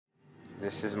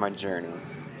This is my journey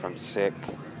from sick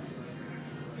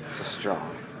to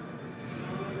strong.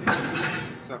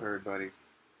 What's up, everybody?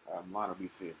 I'm a lot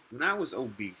obese here. When I was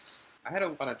obese, I had a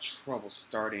lot of trouble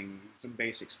starting some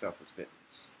basic stuff with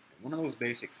fitness. And one of those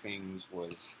basic things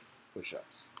was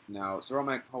push-ups. Now, throughout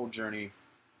my whole journey,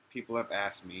 people have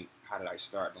asked me, how did I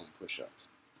start doing push-ups?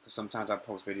 Because sometimes I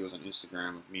post videos on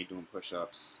Instagram of me doing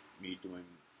push-ups, me doing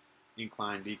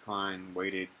incline, decline,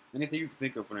 weighted, anything you can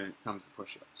think of when it comes to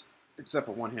push-ups. Except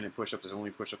for one-handed push-ups. There's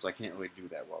only push-ups I can't really do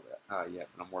that well yet,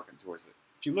 but I'm working towards it.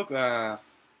 If you look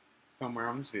somewhere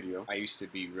on this video, I used to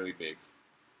be really big,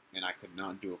 and I could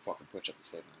not do a fucking push-up to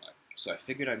save my life. So I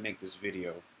figured I'd make this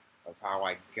video of how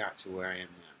I got to where I am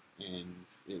now. And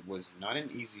it was not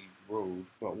an easy road,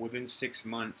 but within 6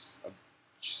 months of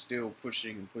still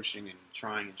pushing and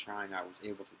trying, I was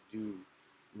able to do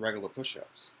regular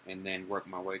push-ups, and then work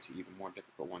my way to even more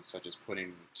difficult ones, such as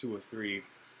putting two or three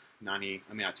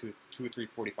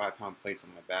 45-pound plates on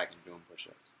my back and doing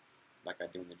push-ups, like I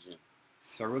do in the gym.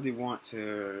 So I really want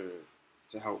to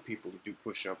help people to do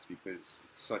push-ups because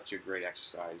it's such a great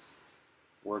exercise.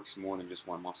 Works more than just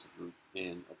one muscle group,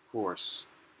 and of course,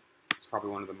 it's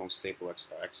probably one of the most staple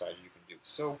exercises you can do.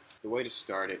 So the way to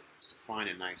start it is to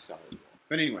find a nice solid wall.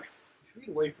 But anyway, 3 feet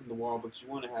away from the wall, but you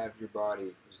want to have your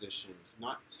body positioned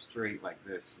not straight like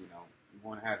this. You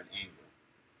want to have an angle.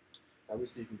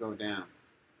 Obviously, you can go down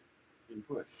and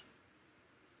push.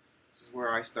 This is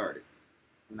where I started.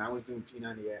 When I was doing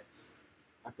P90X,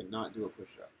 I could not do a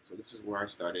push-up. So this is where I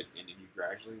started, and then you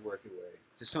gradually work your way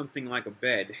to something like a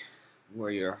bed,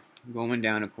 where you're going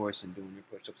down, of course, and doing your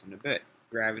push-ups on the bed.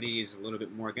 Gravity is a little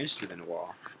bit more against you than a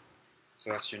wall. So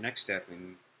that's your next step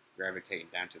in gravitating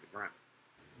down to the ground.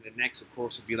 The next, of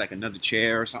course, would be like another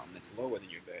chair or something that's lower than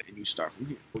your bed, and you start from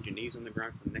here. Put your knees on the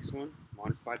ground for the next one,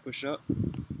 modified push-up.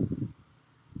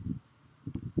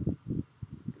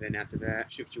 Then after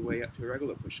that, shift your way up to a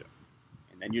regular push-up.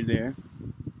 And then you're there.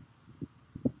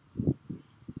 And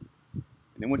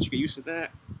then once you get used to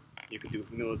that, you can do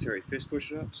military fist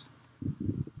push-ups.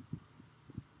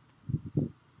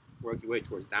 Work your way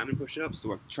towards diamond push-ups to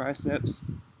work the triceps.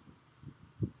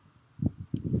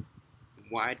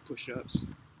 Wide push-ups.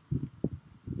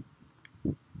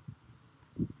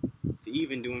 To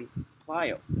even doing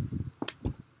plyo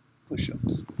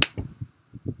push-ups.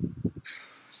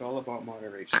 It's all about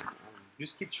moderation.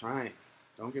 Just keep trying.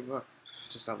 Don't give up.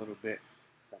 Just a little bit.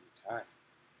 Got me tired.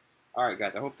 Alright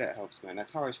guys, I hope that helps, man.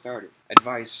 That's how I started.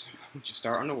 Advice, just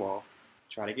start on the wall.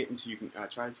 Try to get until you can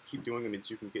try to keep doing them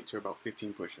until you can get to about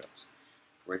 15 push-ups.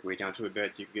 Work your way down to a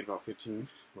bed till you can get about 15.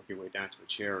 Work your way down to a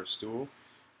chair or a stool.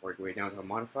 Work your way down to a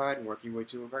modified, and work your way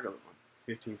to a regular one.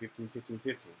 15, 15, 15,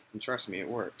 15. And trust me, it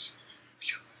works.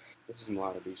 This is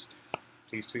Mulata Beast.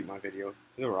 Please tweet my video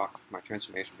to The Rock. My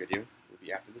transformation video will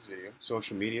be after this video.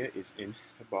 Social media is in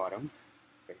the bottom.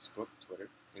 Facebook, Twitter,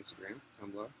 Instagram,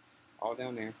 Tumblr, all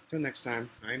down there. Till next time,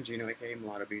 I am Gino, aka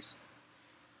Mulata Beast.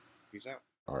 Peace out.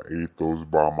 I ate those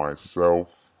by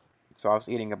myself. So I was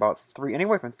eating about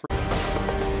anywhere from 3